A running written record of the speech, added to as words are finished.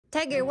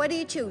Tiger, what do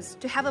you choose?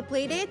 To have a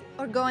play date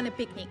or go on a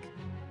picnic?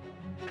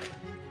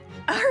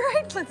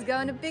 Alright, let's go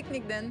on a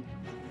picnic then.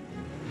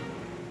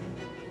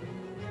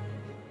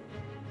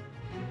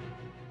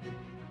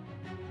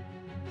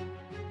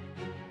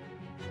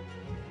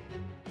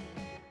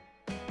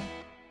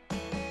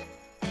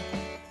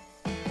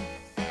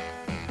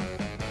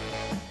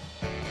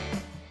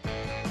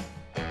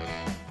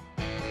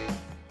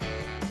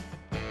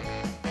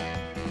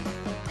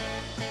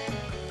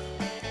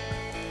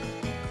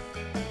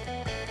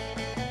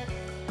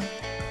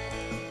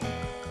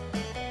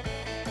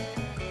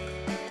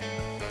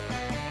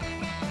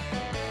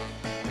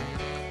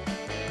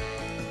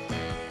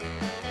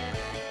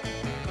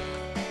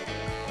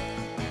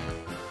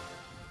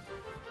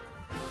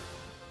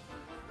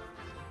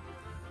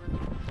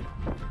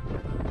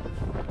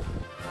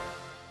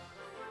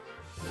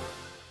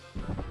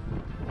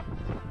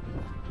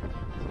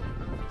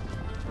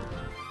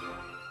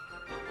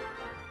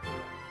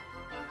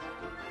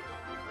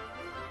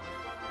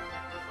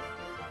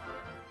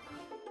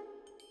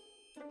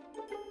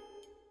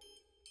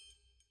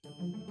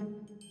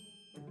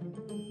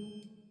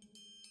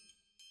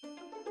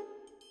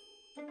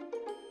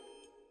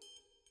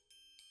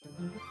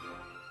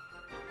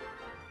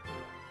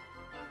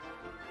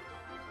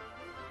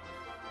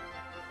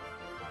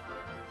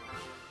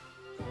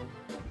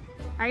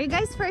 Are you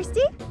guys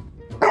thirsty?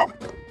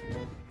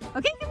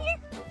 Okay, come here.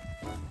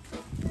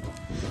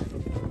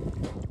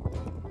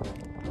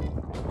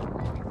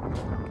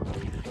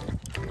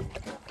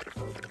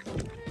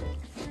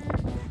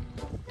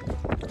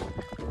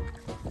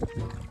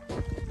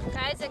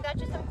 Guys, I got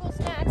you some cool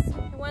snacks.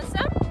 You want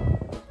some?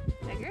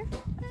 Tiger?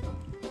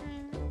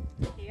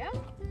 Here.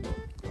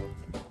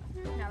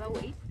 Now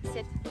wait.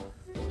 Sit.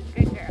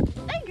 Good girl.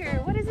 Tiger,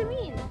 what does it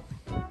mean?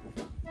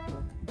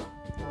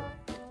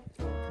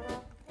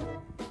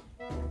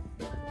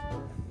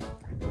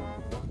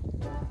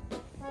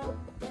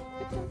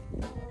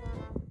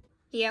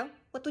 Leo,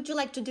 what would you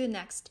like to do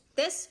next?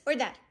 This or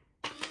that?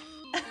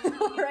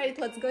 Alright,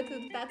 let's go to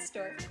the pet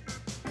store.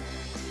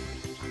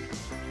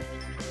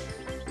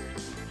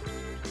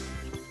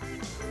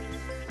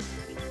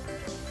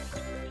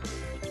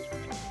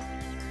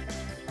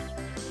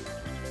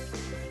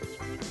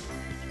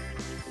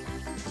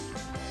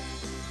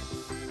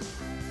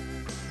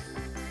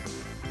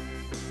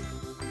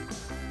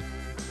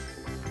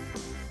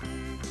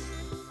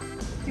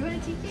 Do you want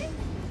a ticket?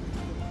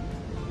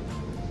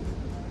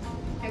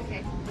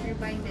 Okay, you're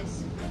buying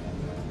this.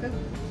 Go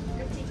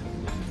take it.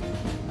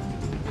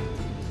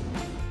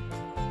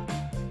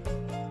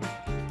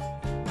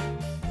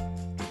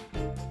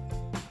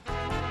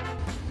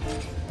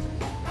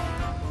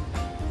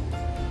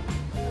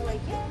 You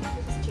like it?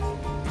 This is cheap.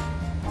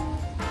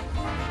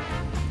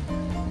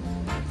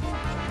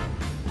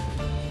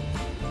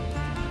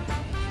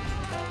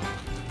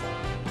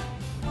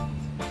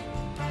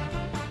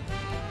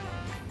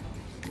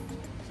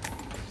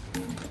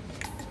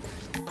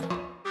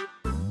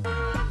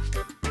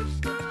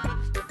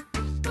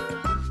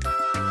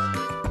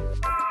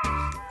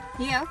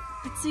 Leo,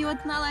 let's see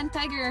what Nala and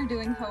Tiger are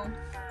doing home.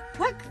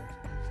 Look!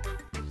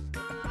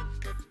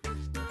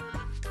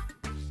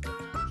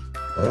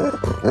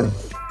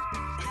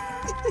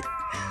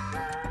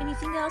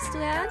 Anything else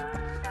to add?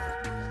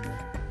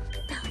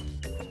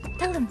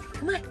 Tell them,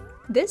 come on!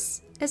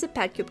 This is a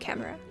PetCube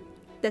camera,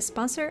 the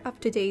sponsor of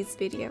today's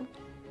video.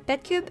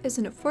 PetCube is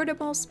an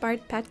affordable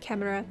smart pet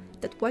camera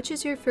that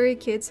watches your furry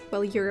kids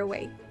while you're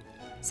away.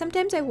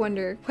 Sometimes I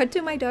wonder, what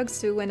do my dogs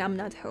do when I'm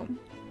not home?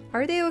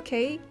 Are they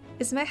okay?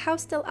 Is my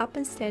house still up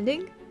and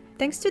standing?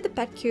 Thanks to the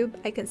PetCube,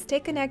 I can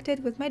stay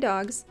connected with my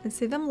dogs and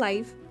see them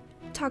live,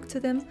 talk to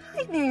them,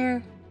 hi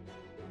there,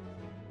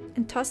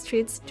 and toss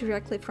treats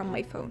directly from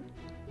my phone.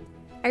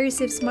 I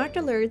receive smart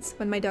alerts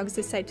when my dogs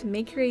decide to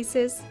make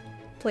races,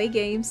 play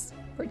games,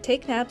 or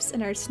take naps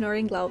and are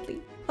snoring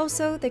loudly.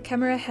 Also, the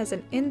camera has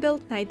an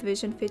inbuilt night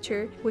vision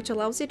feature which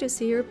allows you to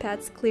see your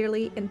pets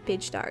clearly in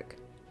pitch dark.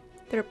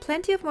 There are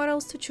plenty of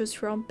models to choose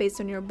from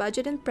based on your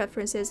budget and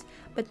preferences,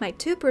 but my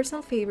two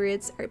personal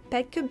favorites are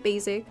PetCube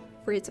Basic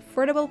for its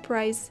affordable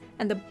price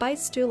and the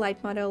Bites 2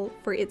 Lite model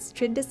for its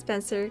treat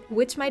dispenser,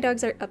 which my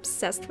dogs are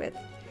obsessed with.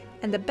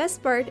 And the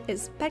best part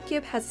is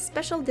PetCube has a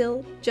special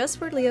deal just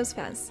for Leo's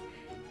fans.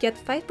 Get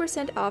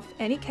 5% off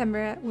any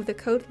camera with the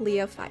code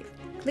LEO5.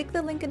 Click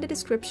the link in the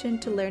description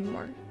to learn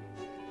more.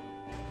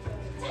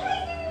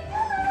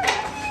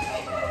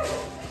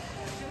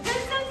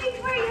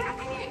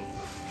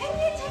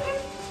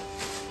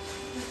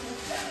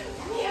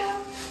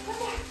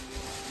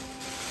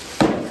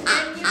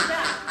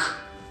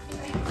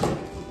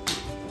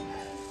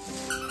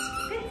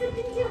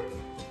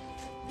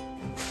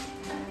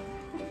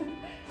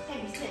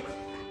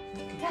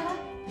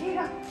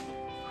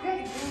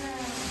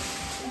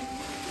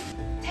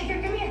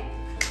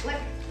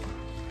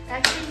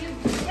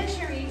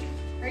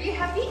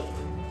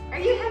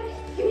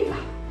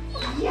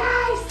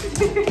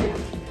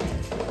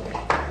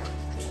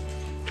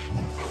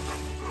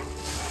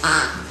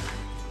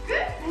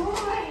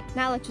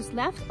 Now let's choose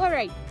left or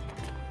right.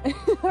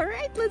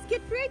 Alright, let's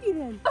get ready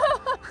then. No!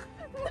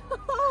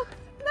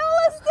 No,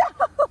 let's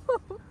stop!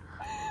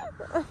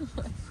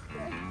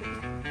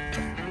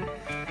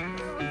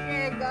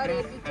 Okay, I got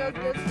it. You took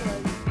this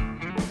one.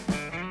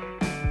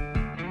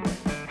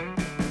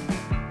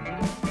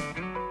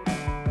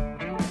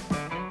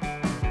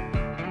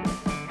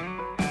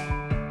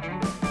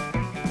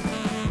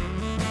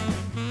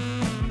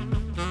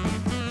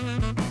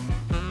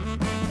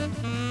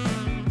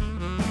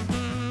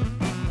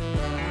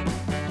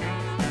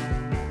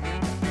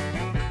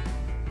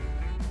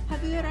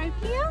 Have you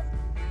arrived here?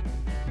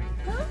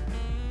 Huh?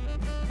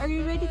 Are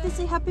you ready to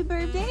say happy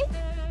birthday?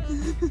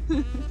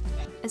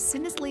 As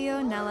soon as Leo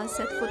and Nella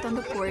set foot on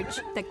the porch,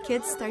 the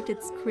kids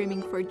started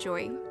screaming for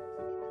joy.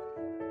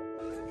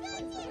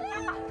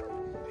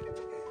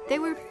 They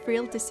were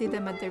thrilled to see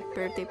them at their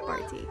birthday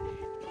party.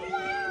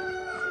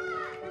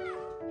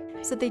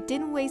 So they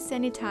didn't waste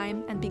any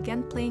time and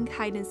began playing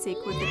hide and seek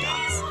with the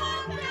dogs.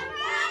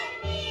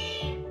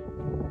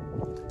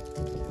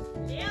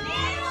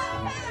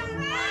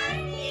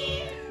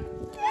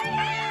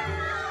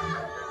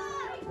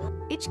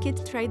 Each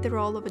kid tried the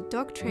role of a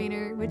dog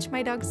trainer, which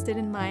my dogs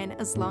didn't mind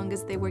as long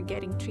as they were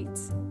getting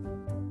treats.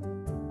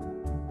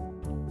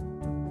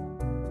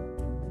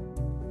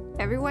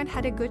 Everyone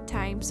had a good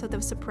time, so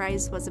the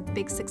surprise was a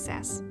big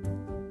success.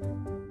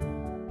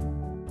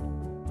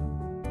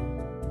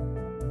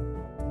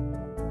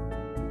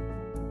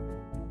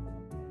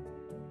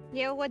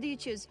 Leo, what do you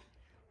choose?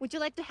 Would you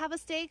like to have a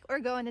steak or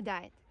go on a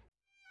diet?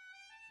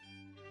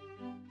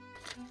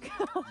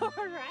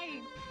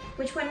 Alright.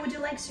 Which one would you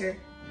like, sir?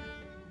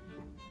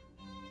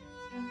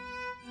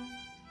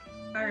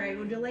 Alright,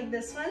 would you like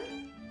this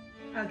one?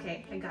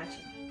 Okay, I got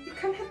you. You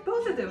can't have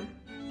both of them.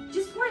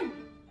 Just one.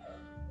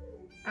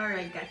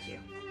 Alright, got you.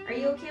 Are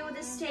you okay with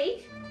the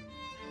steak?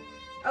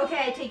 Okay,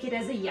 I take it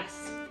as a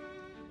yes.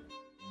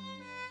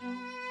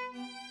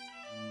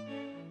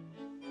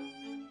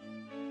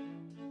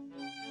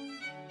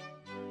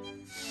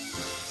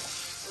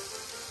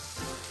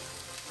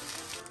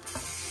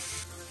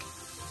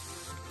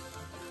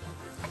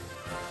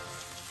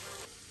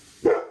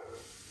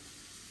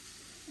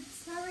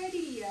 It's not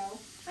ready, Leo.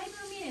 5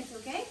 more minutes,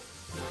 okay?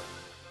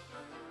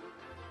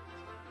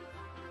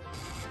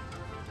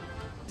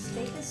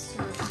 Steak is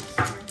served,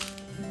 sir.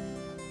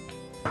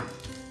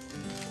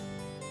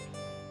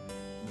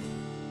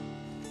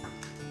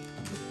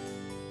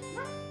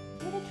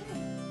 Give it a try.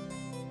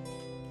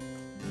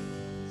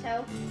 So,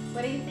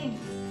 what do you think?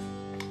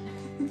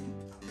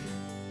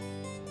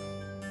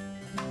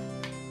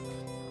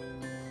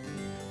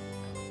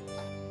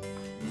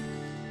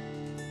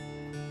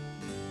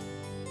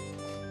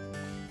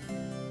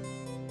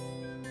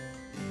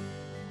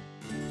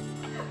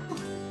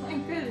 My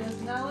goodness,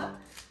 Nala.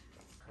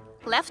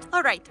 Left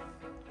or right?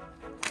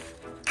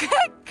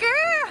 Good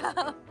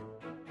girl!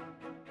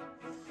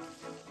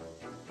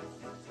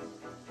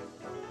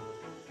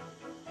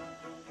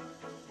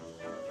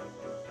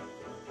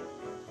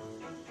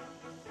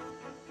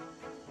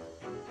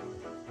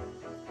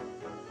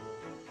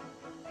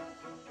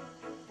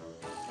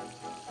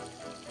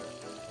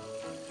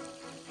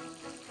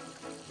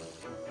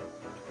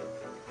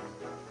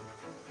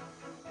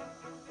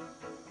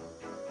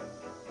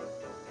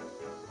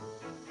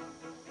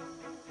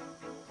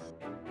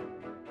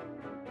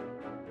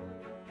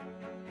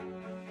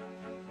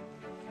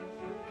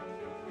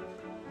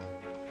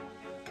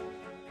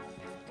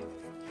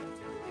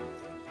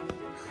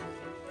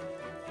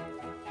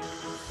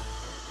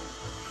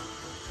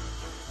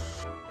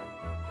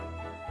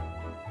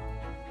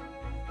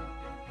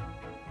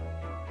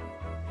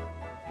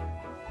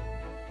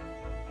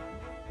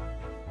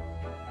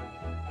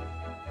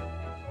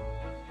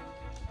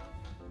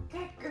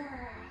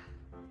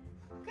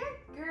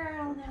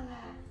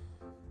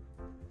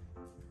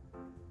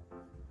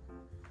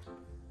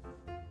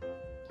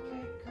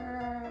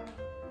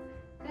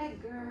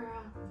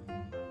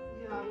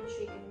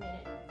 Shake in a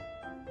minute.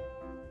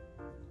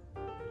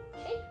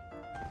 Shake.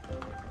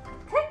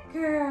 Good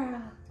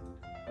girl.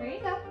 There you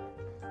go.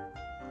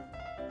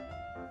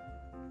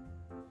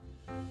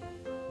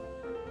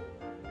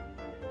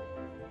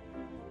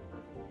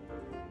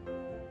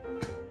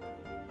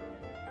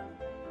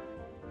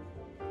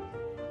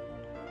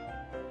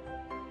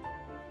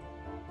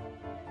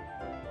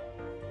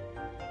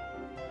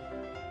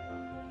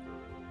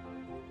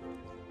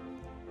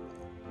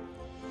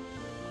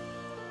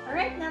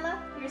 Alright, Nella,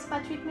 your spa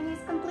treatment is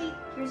complete.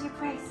 Here's your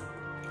prize.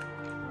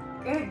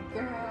 Good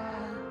girl.